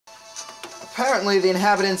Apparently, the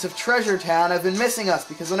inhabitants of Treasure Town have been missing us,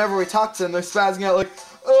 because whenever we talk to them, they're spazzing out like,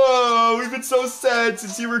 "Oh, we've been so sad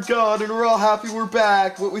since you were gone, and we're all happy we're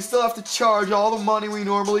back, but we still have to charge all the money we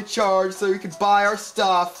normally charge so we can buy our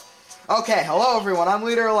stuff." Okay, hello everyone, I'm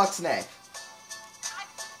LeaderofLuxinape.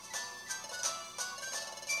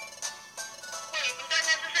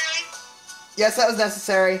 Yes, that was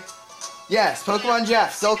necessary. Yes, Pokemon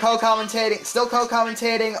Jeff, still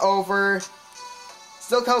co-commentating over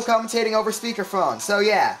speakerphone. So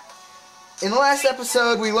yeah, in the last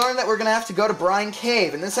episode we learned that we're gonna have to go to Brine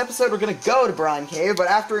Cave. In this episode we're gonna go to Brine Cave, but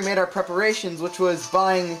after we made our preparations, which was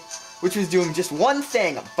doing just one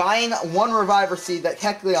thing, buying one Reviver Seed that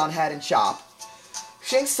Kecleon had in shop,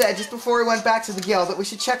 Shinx said just before we went back to the guild that we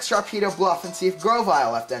should check Sharpedo Bluff and see if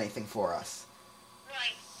Grovyle left anything for us.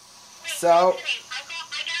 Right. Wait, So. I gotta go.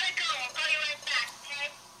 I'll call you right back, okay?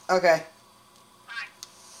 Okay.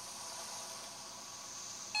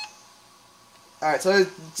 Alright, so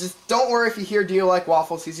just don't worry if you hear "Do you like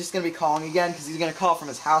waffles?" He's just going to be calling again, because he's going to call from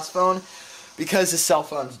his house phone, because his cell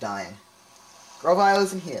phone's dying. Grovyle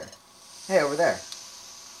isn't here. Hey, over there.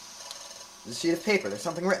 There's a sheet of paper. There's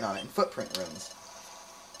something written on it in footprint runes.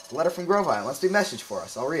 It's a letter from Grovyle. It must be a message for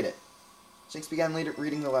us. I'll read it. Shinx began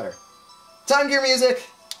reading the letter. Time Gear music!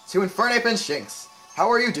 To Infernape and Shinx.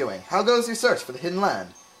 How are you doing? How goes your search for the Hidden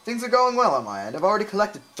Land? Things are going well on my end. I've already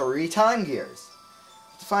collected 3 Time Gears.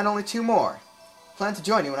 To find only 2 more. Plan to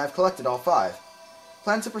join you when I've collected all 5.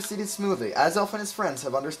 Plans have proceeded smoothly. Azelf and his friends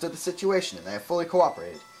have understood the situation, and they have fully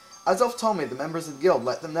cooperated. Azelf told me the members of the guild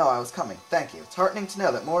let them know I was coming. Thank you. It's heartening to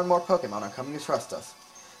know that more and more Pokemon are coming to trust us.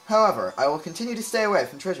 However, I will continue to stay away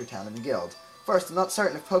from Treasure Town and the guild. First, I'm not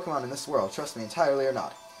certain if Pokemon in this world trust me entirely or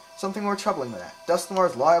not. Something more troubling than that. Dusknoir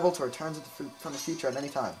is liable to return from the future at any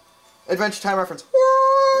time. Adventure Time reference.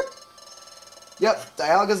 Yep,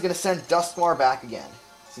 Dialga's gonna send Dusknoir back again.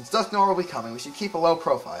 Since Dusknoir will be coming, we should keep a low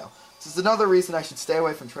profile. This is another reason I should stay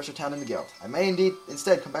away from Treasure Town and the guild. I may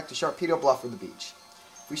instead come back to Sharpedo Bluff or the beach.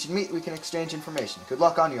 If we should meet, we can exchange information. Good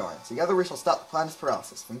luck on your end. Together we shall stop the planet's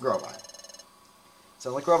paralysis from Grovyle.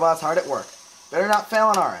 Sounds like Grovyle's hard at work. Better not fail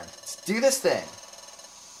on our end. Let's do this thing.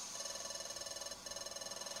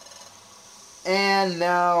 And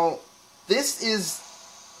now, this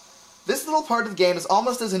little part of the game is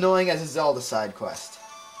almost as annoying as a Zelda side quest.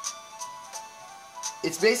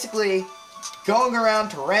 It's basically going around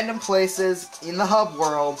to random places in the hub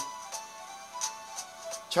world,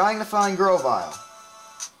 trying to find Grovyle.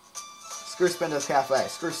 Screw Spindo's Cafe.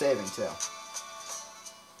 Screw saving, too.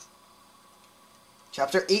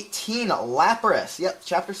 Chapter 18, Lapras. Yep,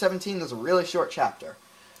 Chapter 17 was a really short chapter.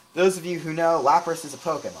 Those of you who know, Lapras is a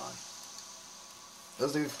Pokemon.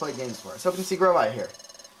 Those of you who've played games before. I was hoping to see Grovyle here.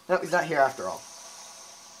 Nope, he's not here after all.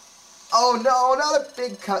 Oh no, not a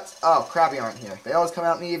big cut. Oh, Krabby aren't here. They always come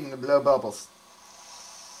out in the evening to blow bubbles.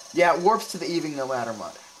 Yeah, it warps to the evening no matter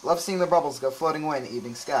what. Love seeing the bubbles go floating away in the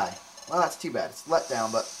evening sky. Well, that's too bad. It's let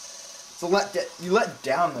down, but you let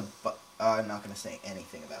down the. I'm not gonna say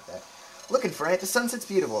anything about that. Looking for it. The sunset's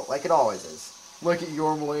beautiful, like it always is. Like it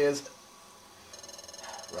normally is.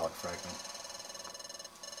 Relic fragment.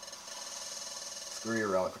 Screw your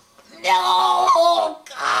relic. No!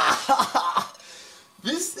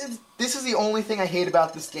 This is the only thing I hate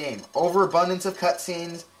about this game. Overabundance of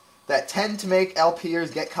cutscenes that tend to make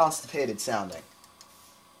LPers get constipated sounding.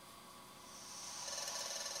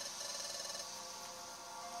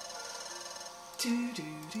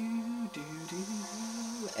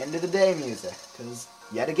 End of the day music, because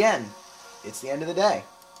yet again, it's the end of the day.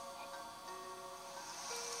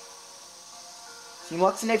 Team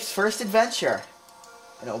Luxinape's first adventure,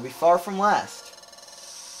 and it will be far from last.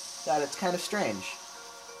 God, it's kind of strange.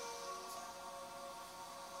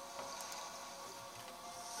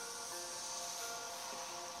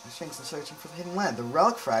 Shinx and searching for the Hidden Land. The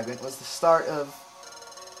Relic Fragment was the start of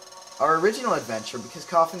our original adventure because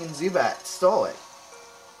Coughing and Zubat stole it.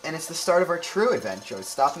 And it's the start of our true adventure,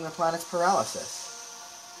 stopping the planet's paralysis.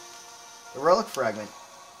 The Relic Fragment,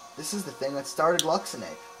 this is the thing that started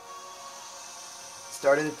Luxinape.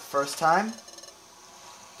 Started it the first time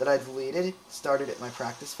that I deleted, started it in my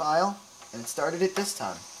practice file, and it started it this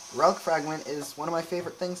time. The Relic Fragment is one of my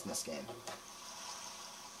favorite things in this game.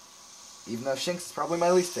 Even though Shinx is probably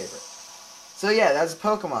my least favorite. So yeah, that's a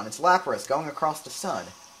Pokemon. It's Lapras going across the sun.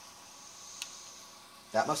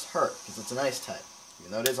 That must hurt, because it's an ice type.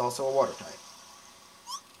 Even though it is also a water type.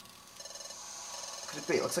 What could it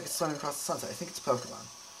be? It looks like it's swimming across the sunset. I think it's a Pokemon.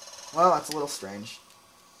 Well, that's a little strange.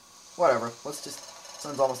 Whatever. Let's just...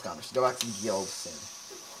 Sun's almost gone. We should go back to the guild soon.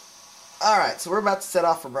 Alright, so we're about to set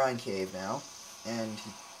off for Brine Cave now. And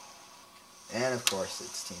of course,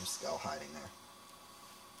 it's Team Skull hiding there.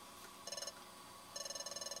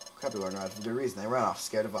 Vocabulary not for good reason. They ran off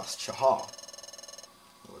scared of us. Chaha.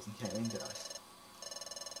 It wasn't carrying to us.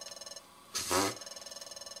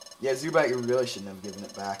 Yeah, Zubat, you really shouldn't have given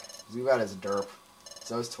it back. Zubat is a derp.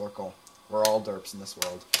 So is Torkoal. We're all derps in this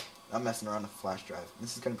world. I'm messing around with a flash drive.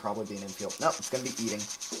 This is going to probably be an infield. Nope, it's going to be eating.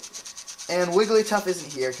 And Wigglytuff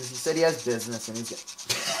isn't here because he said he has business and he's going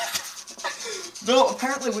to... No,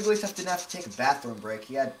 apparently Wigglytuff didn't have to take a bathroom break.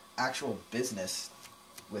 He had actual business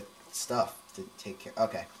with stuff to take care of.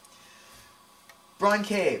 Okay. Brine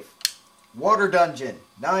Cave. Water Dungeon.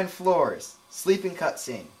 9 floors. Sleeping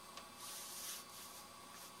cutscene.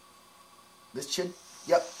 This should...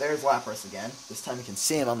 Yep, there's Lapras again. This time you can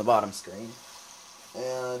see him on the bottom screen.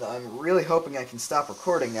 And I'm really hoping I can stop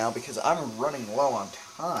recording now because I'm running low on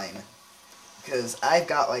time. Because I've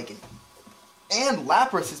got like... And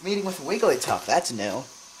Lapras is meeting with Wigglytuff. That's new.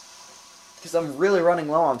 Because I'm really running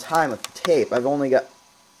low on time with the tape. I've only got...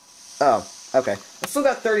 Oh, okay. I've still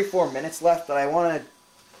got 34 minutes left, but I want to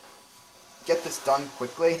get this done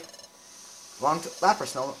quickly.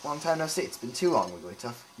 Lapras, long time no see. It's been too long,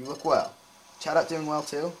 Wigglytuff. You look well. Chat out doing well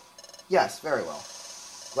too? Yes, very well.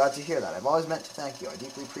 Glad to hear that. I've always meant to thank you. I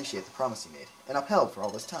deeply appreciate the promise you made, and upheld for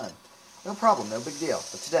all this time. No problem, no big deal.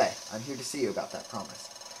 But today, I'm here to see you about that promise.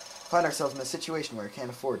 Find ourselves in a situation where we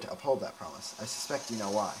can't afford to uphold that promise. I suspect you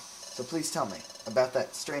know why. So please tell me about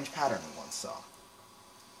that strange pattern we once saw.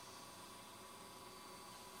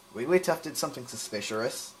 Wigglytuff did something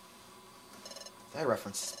suspicious. I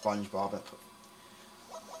referenced SpongeBob.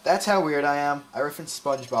 That's how weird I am. I referenced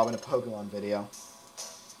SpongeBob in a Pokemon video.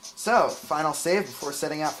 So, final save before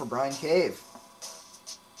setting out for Brine Cave.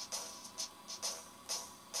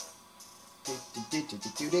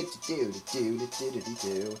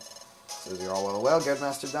 So you're all well, good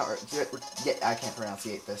master. Yeah, I can't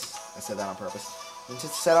pronunciate this. I said that on purpose. And to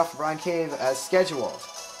set off for Brine Cave as scheduled.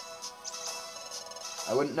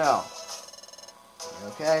 I wouldn't know.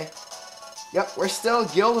 Okay. Yep, we're still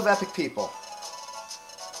Guild of Epic People.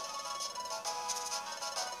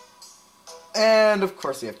 And, of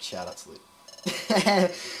course, we have Chatot sleep.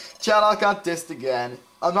 Chatot got dissed again.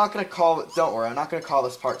 I'm not going to call it... Don't worry, I'm not going to call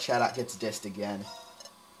this part Chatot gets dissed again.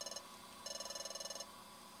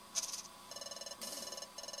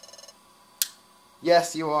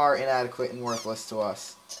 Yes, you are inadequate and worthless to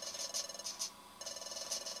us.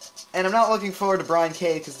 And I'm not looking forward to Brine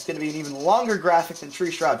Cave because it's going to be an even longer graphic than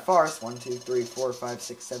Tree Shroud Forest. 1, 2, 3, 4, 5,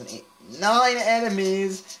 6, 7, 8, 9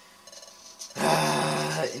 enemies.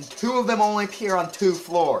 And 2 of them only appear on 2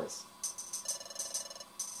 floors.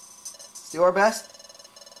 Let's do our best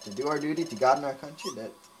to do our duty to God and our country.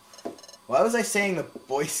 Why was I saying the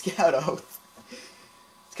Boy Scout oath?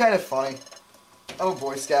 It's kind of funny. I'm a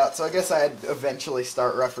Boy Scout, so I guess I'd eventually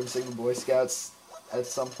start referencing the Boy Scouts at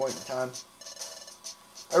some point in time.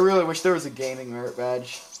 I really wish there was a gaming merit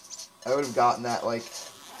badge. I would have gotten that, like...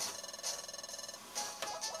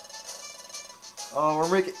 Oh, we're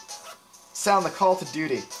making... Sound the Call to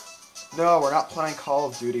Duty. No, we're not playing Call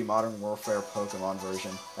of Duty Modern Warfare Pokemon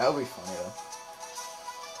version. That would be funny, though.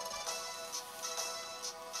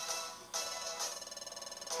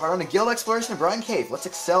 Part on a guild exploration of Brine Cave. Let's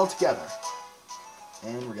excel together.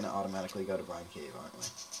 And we're going to automatically go to Brine Cave, aren't we?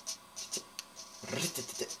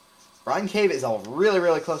 Brine Cave is all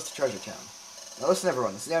really close to Treasure Town. Now listen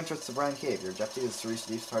everyone, this is the entrance to Brine Cave. Your objective is to reach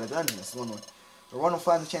the deepest part of the dungeon. This is where one will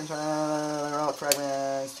find the chance relic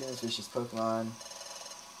fragments, feelings, vicious Pokemon.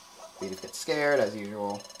 Beat gets scared, as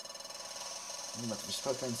usual. The vicious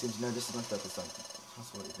Pokemon seems to know just as much about this dungeon.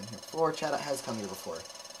 Possible you've been here before. Chatot has come here before.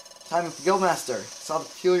 Time with the Guildmaster. Saw the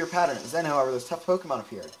peculiar pattern. It was then, however, those tough Pokemon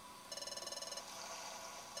appeared.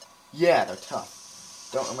 Yeah, they're tough.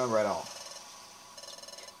 Don't remember at all.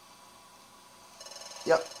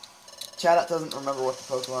 Yep. Chatot doesn't remember what the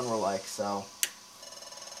Pokemon were like, so...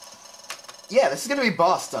 Yeah, this is going to be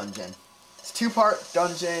Boss Dungeon. It's a 2-part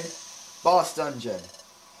dungeon, Boss Dungeon.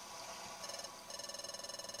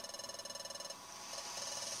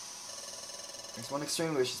 There's one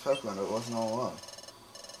extremely vicious Pokemon, but it wasn't all alone.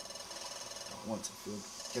 At once, I feel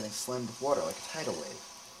getting slammed with water like a tidal wave.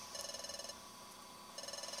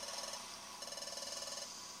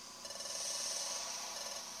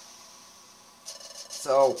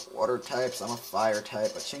 So, water types, I'm a fire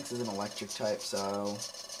type, but Shinx is an electric type, so...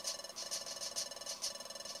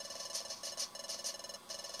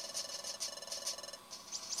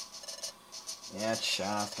 Yeah,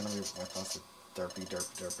 Chat's gonna be with us with derpy.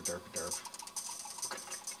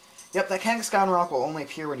 Yep, that Kangaskhan rock will only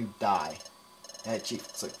appear when you die. Hey, Chief,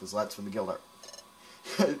 it's like those lads from the guild are...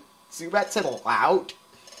 Zubat said loud?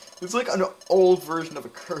 It's like an old version of a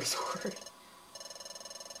curse word.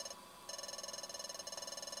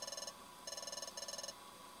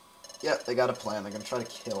 Yep, they got a plan. They're gonna try to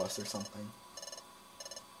kill us or something.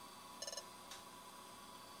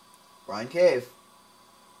 Brine Cave.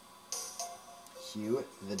 Cue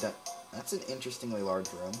the That's an interestingly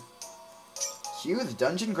large room. Cue the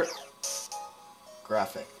dungeon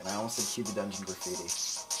graphic. And I almost said cue the dungeon graffiti.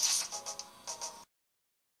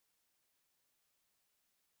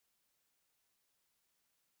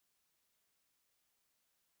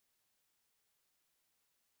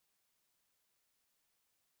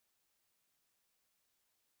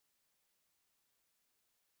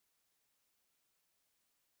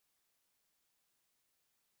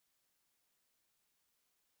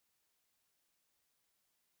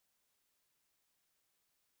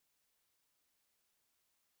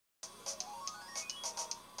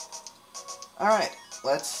 Alright,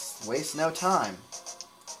 let's waste no time.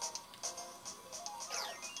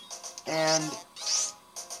 And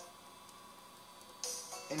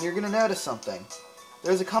you're gonna notice something.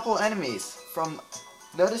 There's a couple enemies from...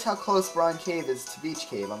 Notice how close Brine Cave is to Beach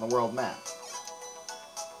Cave on the world map.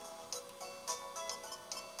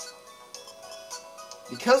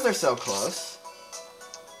 Because they're so close,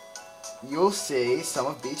 you'll see some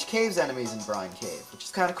of Beach Cave's enemies in Brine Cave, which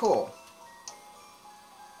is kind of cool.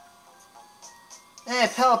 Hey,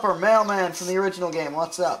 Pelipper, mailman from the original game,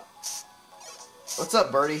 what's up? What's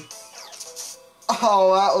up, Birdie?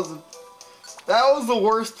 Oh, that was the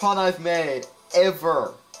worst pun I've made,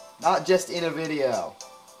 ever. Not just in a video.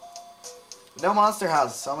 No monster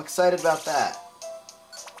houses, so I'm excited about that.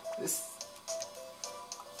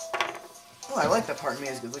 Oh, I like that part in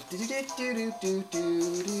music. It's like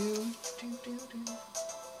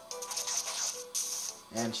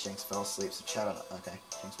And Shanks fell asleep, so chat on it. Okay,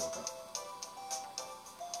 Shanks woke up.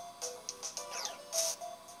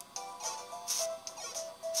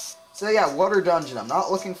 So yeah, water dungeon. I'm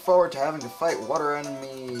not looking forward to having to fight water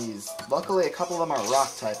enemies. Luckily, a couple of them are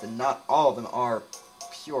rock type, and not all of them are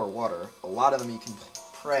pure water. A lot of them you can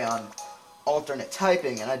prey on alternate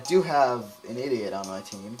typing, and I do have an idiot on my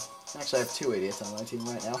team. Actually, I have 2 idiots on my team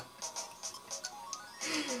right now.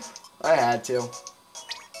 I had to.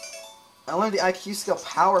 I learned the IQ skill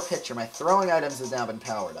Power Pitcher. My throwing items has now been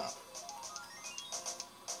powered up.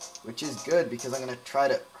 Which is good, because I'm going to try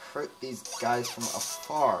to hurt these guys from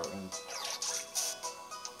afar. And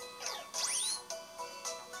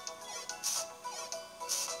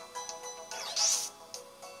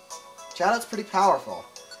Chadout's pretty powerful.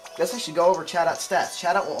 Guess I should go over Chadout's stats.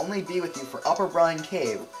 Chadout will only be with you for Upper Brine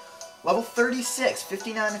Cave. Level 36,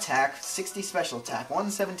 59 attack, 60 special attack,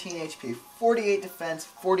 117 HP, 48 defense,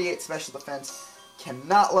 48 special defense.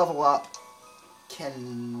 Cannot level up.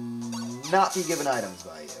 Cannot be given items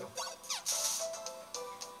by you.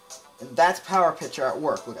 And that's Power Pitcher at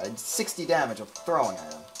work. Look, I did 60 damage with throwing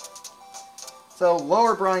item. So,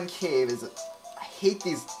 Lower Brine Cave is... I hate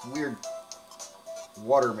these weird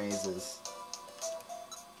water mazes.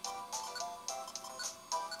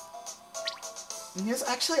 And there's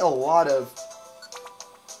actually a lot of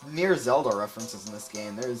near Zelda references in this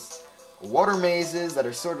game. There's water mazes that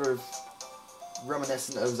are sort of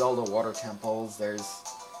reminiscent of Zelda water temples. There's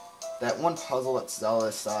that one puzzle that's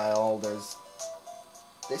Zelda style.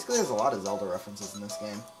 Basically, there's a lot of Zelda references in this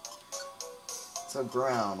game. So,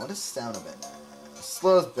 ground. What does sound of it?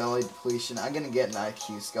 Slows belly depletion. I'm going to get an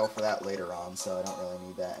IQ skill for that later on, so I don't really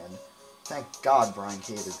need that. And thank God Brine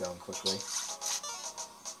Cave is going quickly.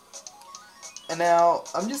 And now,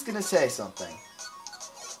 I'm just going to say something.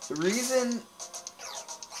 The reason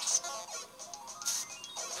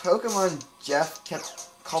Pokemon Jeff kept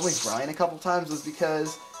calling me Brian a couple times was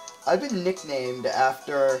because I've been nicknamed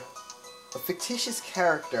after a fictitious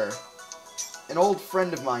character an old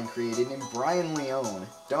friend of mine created named Brian Leone.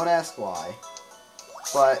 Don't ask why.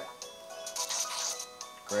 But...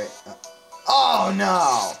 Great. Oh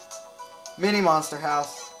no! Mini Monster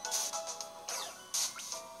House.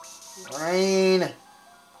 Rain!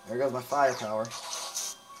 There goes my firepower.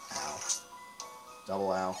 Ow.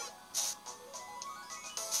 Double ow.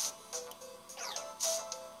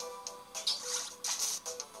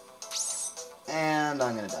 And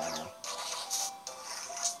I'm gonna die now.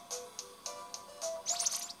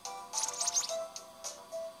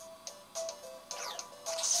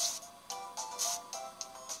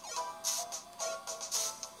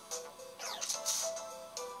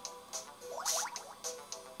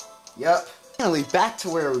 Yep. Finally back to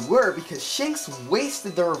where we were because Shanks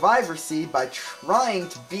wasted the Reviver Seed by trying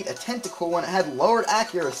to beat a Tentacle when it had lowered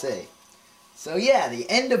accuracy. So yeah, the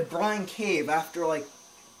end of Brine Cave after like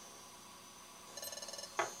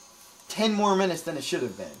 10 more minutes than it should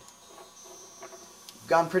have been. We've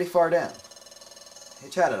gone pretty far down. Hey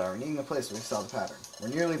Chatot, we're needing a place where we saw the pattern. We're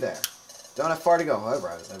nearly there. Don't have far to go, however,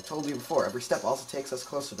 as I've told you before, every step also takes us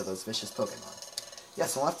closer to those vicious Pokemon.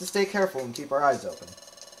 Yes, we'll have to stay careful and keep our eyes open.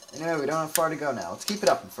 Anyway, we don't have far to go now. Let's keep it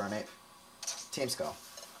up, Infernape. Team Skull.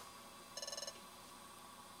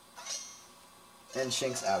 And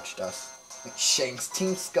Shanks ouched us. Shanks,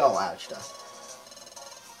 Team Skull ouched us.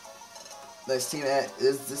 This team,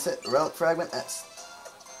 is this it? Relic Fragment? That's...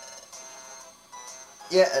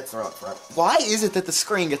 Yeah, it's a Relic Fragment. Why is it that the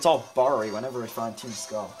screen gets all blurry whenever we find Team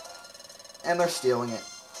Skull? And they're stealing it.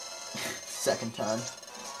 Second time.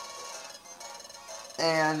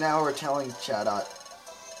 And now we're telling Chatot.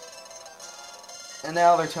 And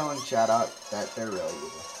now they're telling Chatot that they're really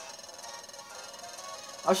evil.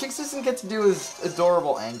 Oh, Shinx doesn't get to do his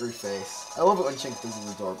adorable angry face. I love it when Shinx does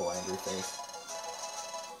his adorable angry face.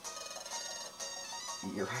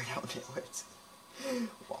 You're right out, nitwits.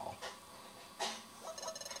 Wow.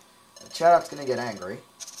 Chatot's gonna get angry.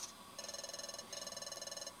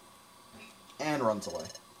 And runs away.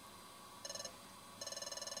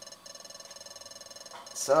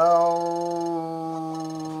 So...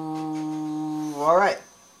 Alright.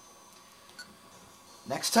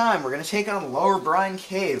 Next time, we're going to take on Lower Brine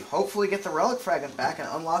Cave. Hopefully get the Relic Fragment back and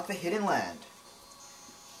unlock the Hidden Land.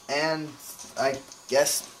 And, I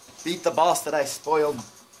guess, beat the boss that I spoiled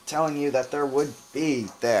telling you that there would be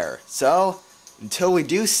there. So, until we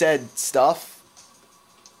do said stuff,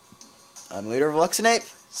 I'm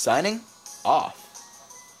LeaderofLuxinape, signing off.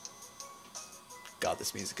 God,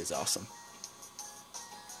 this music is awesome.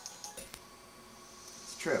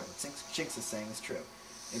 It's true. What Shinx is saying is true.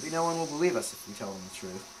 Maybe no one will believe us if we tell them the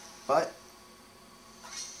truth, but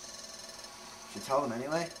we should tell them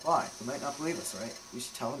anyway. Why? They might not believe us, right? We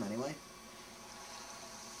should tell them anyway.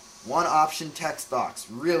 One option text box.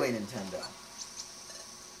 Really, Nintendo.